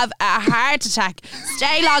 I'd have a heart attack.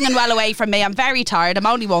 Stay long and well away from me. I'm very tired. I'm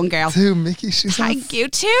only one girl. 2 Mickeys, she says. Thank you.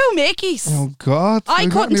 2 Mickeys. Oh, God. I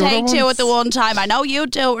couldn't take 2 at the one time. I know you'd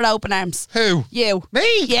do it with open arms. Who? You.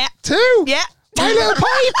 Me? Yeah. 2? Yeah. My little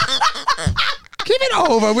pipe. Give it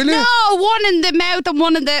over, will you? No, one in the mouth and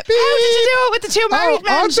one in the... How did you do it with the 2 married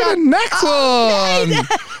men? On to the next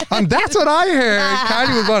one. And that's what I heard.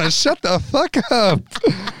 Carly was going to shut the fuck up.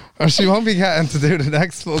 Or she won't be getting to do the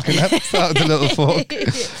next fucking episode, the little fuck.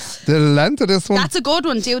 The length of this one. That's a good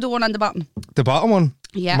one. Do the one on the bottom. The bottom one?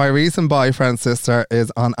 Yeah. My recent boyfriend's sister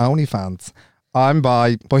is on OnlyFans. I'm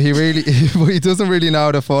bi, but he doesn't really know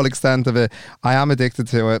the full extent of it. I am addicted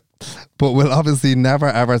to it, but will obviously never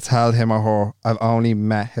ever tell him or her I've only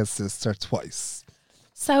met his sister twice.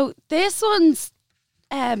 So this one's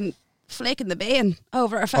flicking the bin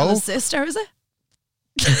over a fellow's sister, is it?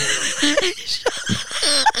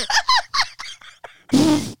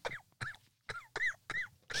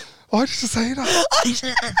 Why did you say that?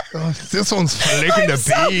 This one's flicking the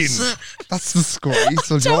bean. That's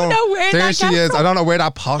disgraceful. I don't know where there that she came is. from. I don't know where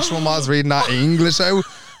that posh one was reading that English out,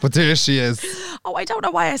 but there she is. Oh, I don't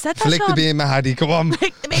know why I said that, Flick Sean. the bean, Mahadi. Come on.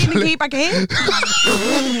 Flick the bean and keep again.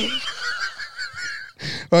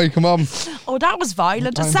 Right, come on. Oh, that was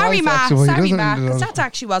violent. I'm Sorry, Ma. bisexual. He Sorry, doesn't Ma. do Because that. that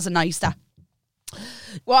actually wasn't nice, that.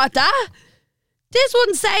 What, that? This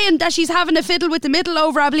one's saying that she's having a fiddle with the middle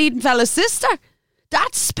over a bleeding fella's sister.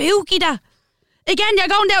 That's spooky, that. Again, you're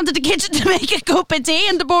going down to the kitchen to make a cup of tea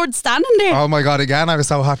and the board's standing there. Oh my God, again, I was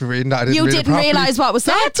so happy reading that. I You read it didn't properly. realise what was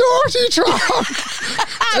said. That dirty trap.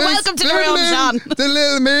 Welcome to the room, Sean. The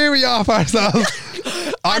little Mary off ourselves.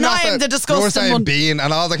 And I am the disgusting You're saying one. bean,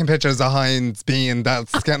 and all I can picture is a Heinz bean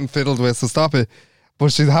that's getting fiddled with, so stop it.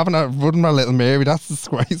 But she's having a running my little Mary. That's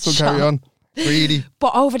disgraceful. Carry on. Really?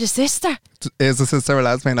 But over the sister. Is the sister a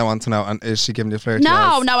lesbian? I want to know. And is she giving you flirty No,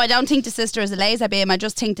 eyes? I don't think the sister is a laser beam. I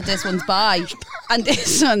just think that this one's bi. And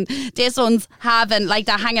this one's having like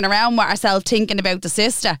that, hanging around with herself thinking about the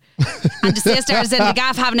sister. And the sister is in the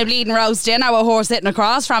gaff having a bleeding roast dinner with her sitting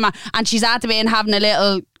across from her, and she's at the bin having a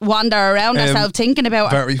little wander around herself thinking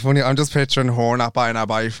about her. Very funny. I'm just picturing her not buying her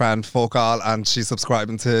boyfriend fuck all, and she's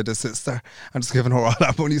subscribing to the sister and just giving her all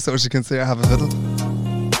that money so she can see her have a fiddle.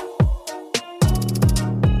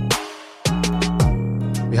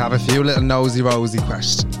 We have a few little nosy rosy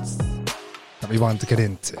questions that we want to get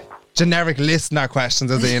into. Generic listener questions,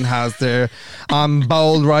 as Ian has there on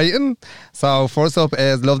bold writing. So first up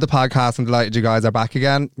is, love the podcast and delighted you guys are back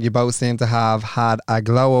again. You both seem to have had a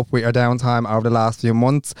glow up with your downtime over the last few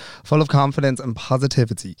months, full of confidence and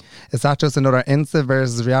positivity. Is that just another Insta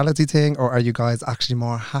versus reality thing, or are you guys actually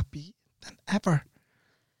more happy than ever?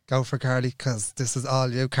 Go for Carly, because this is all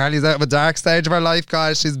you. Carly's out of a dark stage of her life,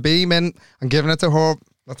 guys. She's beaming and giving it to her.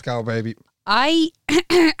 Let's go, baby. I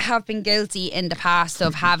have been guilty in the past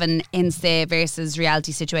of having Insta versus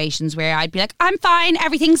reality situations where I'd be like, I'm fine,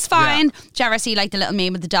 everything's fine. Yeah. Do you ever see like the little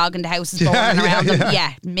meme with the dog in the house is bowling around them?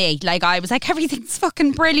 Yeah, me. Like I was like, everything's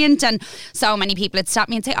fucking brilliant. And so many people would stop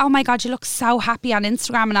me and say, oh my God, you look so happy on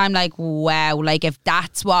Instagram. And I'm like, wow, like if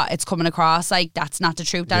that's what it's coming across, like that's not the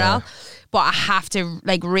truth at all. But I have to,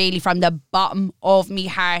 like, really from the bottom of me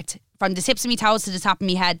heart, from the tips of me toes to the top of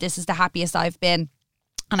me head, this is the happiest I've been.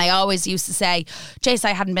 And I always used to say, Jace,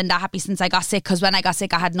 I hadn't been that happy since I got sick, because when I got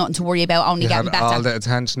sick I had nothing to worry about, only getting better. All the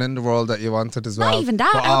attention in the world that you wanted as well. Not even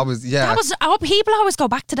that. But always, yeah. That was, people always go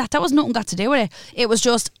back to that. That was nothing got to do with it. It was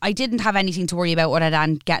just, I didn't have anything to worry about other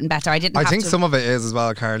than getting better. I think some of it is as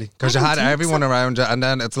well, Carly, because you had everyone around you, and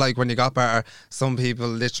then it's like when you got better, some people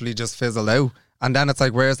literally just fizzle out, and then it's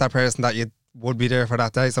like, where's that person that you would be there for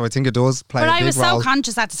that day? So I think it does play a big role. But I was so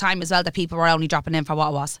conscious at the time as well that people were only dropping in for what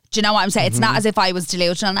it was. Do you know what I'm saying? It's not as if I was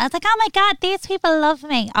delusional and I was like, oh my God, these people love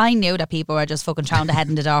me. I knew that people were just fucking trying to head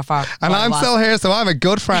in the door for and I'm still here, so I'm a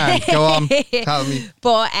good friend. Go on, tell me.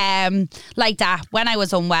 But like that, when I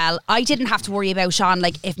was unwell, I didn't have to worry about, Sean,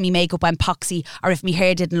 like if my makeup went poxy or if my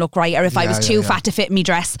hair didn't look right or if I was too fat to fit in my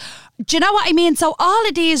dress. Do you know what I mean? So all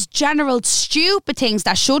of these general stupid things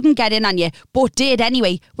that shouldn't get in on you but did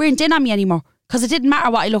anyway, weren't in on me anymore. Because it didn't matter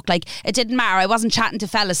what I looked like. It didn't matter. I wasn't chatting to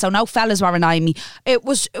fellas, so no fellas were annoying me. I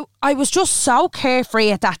was just so carefree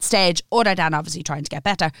at that stage, other than obviously trying to get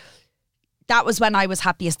better. That was when I was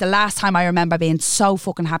happiest. The last time I remember being so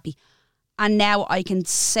fucking happy. And now I can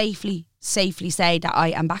safely say that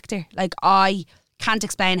I am back there. Like, I can't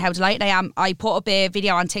explain how delighted I am. I put up a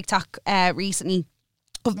video on TikTok recently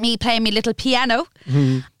of me playing my little piano,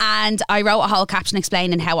 and I wrote a whole caption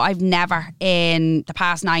explaining how I've never in the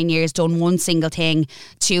past 9 years done one single thing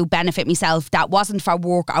to benefit myself that wasn't for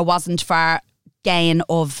work or wasn't for gain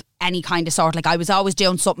of any kind of sort. Like, I was always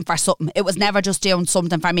doing something for something. It was never just doing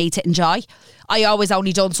something for me to enjoy. I always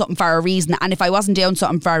only done something for a reason, and if I wasn't doing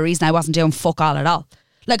something for a reason, I wasn't doing fuck all at all.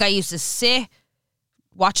 Like, I used to sit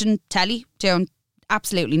watching telly doing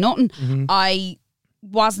absolutely nothing.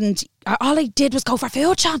 All I did was go for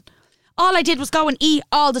food, Sean. All I did was go and eat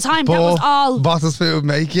all the time. But that was all. What does food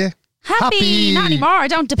make you? Happy. Not anymore. I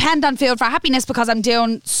don't depend on food for happiness because I'm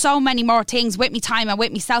doing so many more things with me time and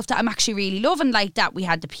with myself that I'm actually really loving. Like that, we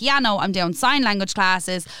had the piano, I'm doing sign language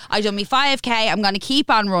classes, I done me 5K, I'm going to keep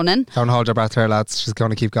on running. Don't hold your breath here, lads. She's going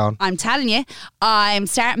to keep going. I'm telling you, I'm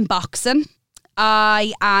starting boxing.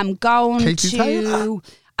 I am going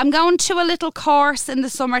I'm going to a little course in the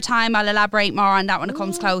summertime. I'll elaborate more on that when it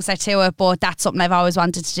comes closer to it, but that's something I've always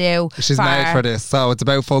wanted to do. She's made for this, so it's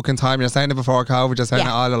about fucking time. You're saying it before COVID, you're saying it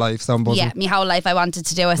all your life, so I'm buzzing. Yeah, my whole life I wanted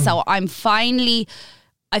to do it, so I finally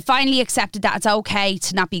accepted that it's okay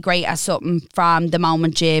to not be great at something from the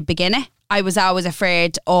moment you begin it. I was always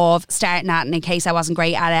afraid of starting at it in case I wasn't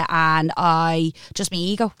great at it, and my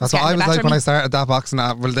ego. That's what I was like when I started that boxing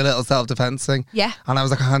app with the little self-defense thing. Yeah. And I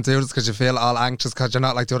was like, I can't do this because you feel all anxious because you're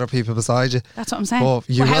not like the other people beside you. That's what I'm saying.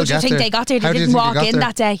 But how do you think they got there? They didn't walk in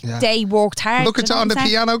that day. Yeah. They worked hard. Look at you on the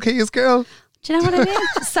piano keys, girl. Do you know what I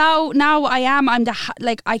mean? So now I'm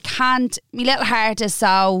I can't, my little heart is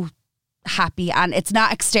so happy and it's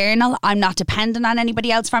not external. I'm not dependent on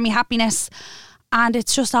anybody else for my happiness and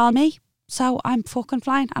it's just all me. So I'm fucking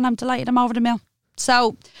flying and I'm delighted I'm over the mill.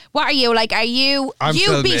 So, what are you like? Are you? I'm You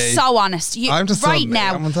still be me. so honest. You, I'm just right still me,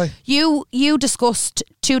 now. haven't I? You discussed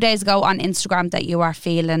 2 days ago on Instagram that you are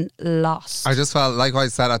feeling lost. I just felt like I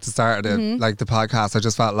said at the start of the podcast. I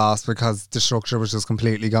just felt lost because the structure was just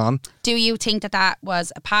completely gone. Do you think that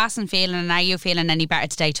was a passing feeling, and are you feeling any better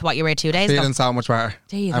today to what you were 2 days Feeling ago? so much better.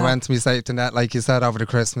 There you I go. went to me safety net, like you said, over the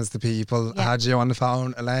Christmas to people. I Yeah. had you on the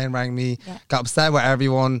phone. Elaine rang me, Yeah. got upset with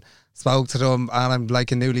everyone, spoke to them, and I'm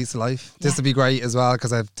like a new lease of life. This Yeah. would be great as well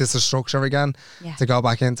because this is structure again Yeah. to go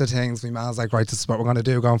back into things. My man's like, right, this is what we're going to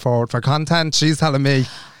do going forward for content. She's telling me. So,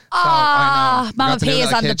 I know. We Mama got to do P a is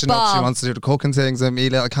little on the kitchen up. She ball. wants to do the cooking things and me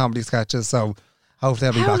little comedy sketches. So hopefully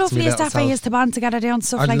I'll be How back to lovely me is little that for self. you to band together doing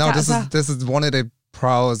stuff I like know that this as is well? this is one of the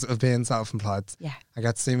pros of being self-employed. Yeah. I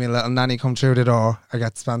get to see my little nanny come through the door. I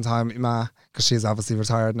get to spend time with my ma because she's obviously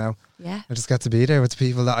retired now. Yeah. I just get to be there with the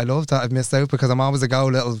people that I love that I've missed out because I'm always a go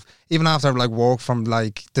little. Even after I've like work from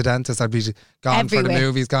like the dentist, I'd be gone for the Everywhere.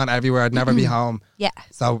 movies, gone everywhere. I'd never be home. Yeah.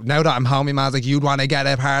 So now that I'm home, my ma's like, you'd want to get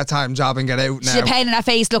a part-time job and get out now. She's a pain in her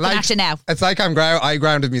face looking at you now. It's like I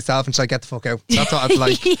grounded myself and she's like, get the fuck out. That's what it's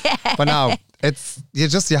like. Yeah. But no,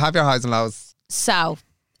 you have your highs and lows. So,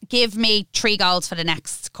 give me 3 goals for the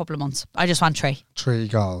next couple of months. I just want 3. 3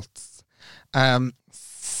 goals.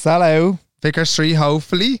 Sell out Vicar Street,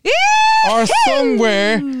 hopefully. Or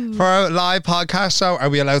somewhere for a live podcast show. Are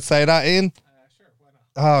we allowed to say that, Ian? Sure, why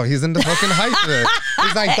not? Oh, he's in the fucking height of it.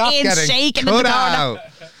 He's like, that's Ian's getting shaking in cut the corner. out.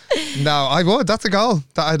 No, I would. That's a goal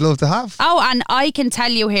that I'd love to have. Oh, and I can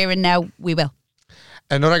tell you here and now, we will.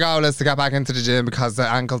 Another goal is to get back into the gym because the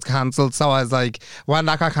ankle's cancelled. So I was like, when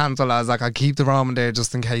that got cancelled, I was like, I'll keep the Roman there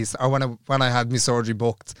just in case. Or when I had my surgery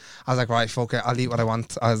booked, I was like, right, fuck it, I'll eat what I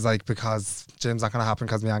want. I was like, because gym's not going to happen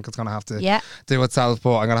because my ankle's going to have to do itself.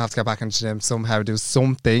 But I'm going to have to get back into the gym somehow, do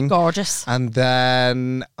something. Gorgeous. And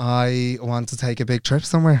then I want to take a big trip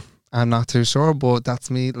somewhere. I'm not too sure, but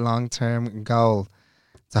that's me long-term goal.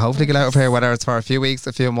 To hopefully get out of here, whether it's for a few weeks,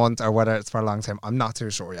 a few months, or whether it's for a long time. I'm not too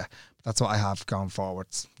sure yet. That's what I have going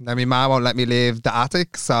forwards. Now, my mum won't let me leave the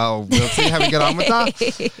attic, so we'll see how we get on with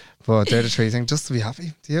that. But they're the 3 things, just to be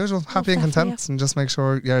happy. The usual, happy and content, and just make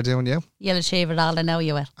sure you're doing you. You'll achieve it all, I know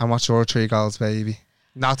you will. And what's your 3 goals, baby?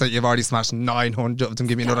 Not that you've already smashed 900 of them.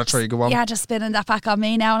 Give me another 3. Go on. Yeah, just spinning that back on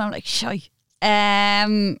me now, and I'm like, shy.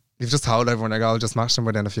 You've just told everyone their goal, just smash them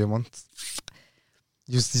within a few months.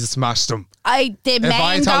 You smashed them. If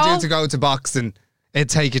I told you to go to boxing, it'd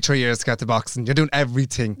take you 3 years to get to boxing. You're doing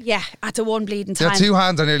everything. Yeah, at the one bleeding time. Your 2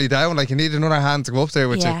 hands are nearly down. Like, you need another hand to go up there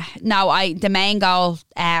with you. No, the main goal,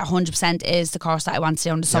 100% is the course that I want to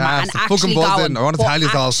do in the summer, Yeah, and it's fucking actually buzzing. going. I want to tell you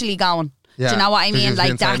all. Actually going. Yeah, Do you know what I because mean? you've Like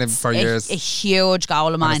been saying it that's for years. a huge goal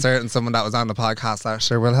of And mine. a certain someone that was on the podcast last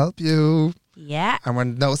year will help you. Yeah. And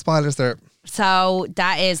when no spoilers there. So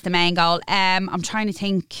that is the main goal. I'm trying to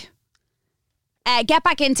think. Get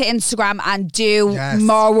back into Instagram and do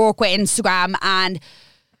more work with Instagram, and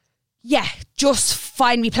just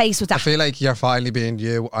find me place with that. I feel like you're finally being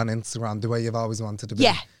you on Instagram the way you've always wanted to be.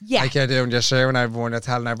 Yeah. Like you're doing, you're sharing everyone, you're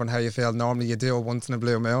telling everyone how you feel. Normally you do it once in a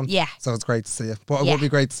blue moon. Yeah. So it's great to see you. But it would be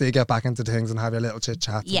great to see you get back into things and have your little chit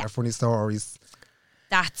chats and your funny stories.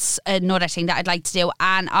 That's another thing that I'd like to do,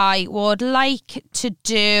 and I would like to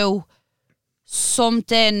do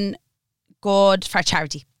something good for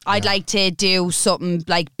charity. I'd like to do something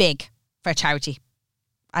like big for charity,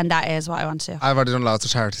 and that is what I want to do. I've already done lots of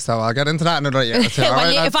charity, so I'll get into that another year or two.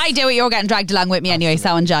 Well, if I do it, you're getting dragged along with me anyway,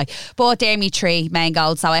 so enjoy. But they're me 3 main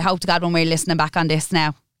goals, so I hope to God when we're listening back on this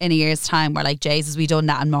now in a year's time, we're like, Jesus, we done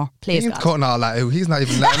that and more. Please, Ian's God. cutting all that out. He's not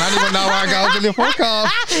even letting anyone know our goals. Will you fuck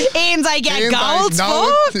off? Ian's like, get Ian's goals, like,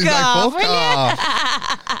 no, fuck he's like, off, fuck will you?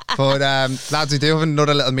 off. But lads, we do have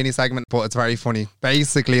another little mini segment, but it's very funny.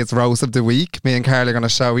 Basically, it's roast of the week. Me and Carly are going to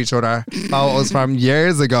show each other photos from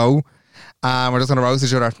years ago, and we're just going to roast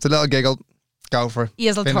each other. It's a little giggle. Go for it.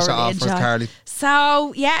 You'll Finish it thoroughly off for us, enjoy. Carly.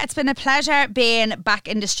 So, yeah, it's been a pleasure being back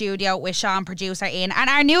in the studio with Sean, producer Ian, and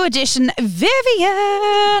our new addition,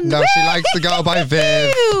 Vivian. No, she likes to go by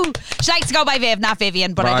Viv. Woo! She likes to go by Viv, not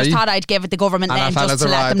Vivian, but I just Right. thought I'd give it the government And our name just fella's to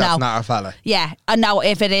let arrived. them know. That's not our fella. Yeah, and no,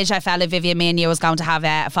 if it is your fella Vivian, me and you is going to have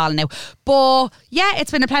a falling out. But yeah,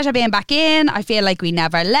 it's been a pleasure being back in. I feel like we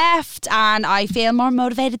never left, and I feel more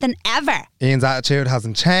motivated than ever. Ian's attitude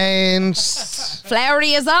hasn't changed.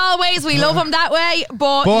 Flowery as always, we love him that way.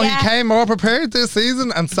 But yeah, he came more prepared this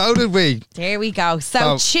season, and so did we. there we go.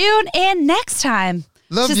 So tune in next time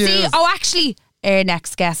Love to yous. see. Oh, actually, our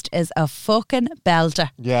next guest is a fucking belter.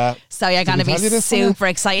 Yeah. So you're going to be super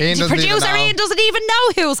excited. Ian doesn't Producer even know. Ian doesn't even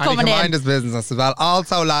know who's And coming he can in. mind his business as well.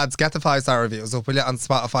 Also, lads, get the 5-star reviews up, will you, on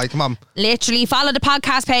Spotify? Come on. Literally follow the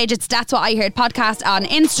podcast page. It's That's What I Heard podcast on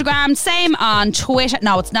Instagram. Same on Twitter.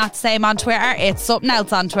 No, it's not the same on Twitter. It's something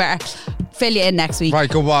else on Twitter. Fill you in next week. Right,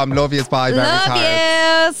 go on. Love yous. Bye. Very Love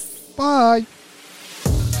tired. yous. Bye.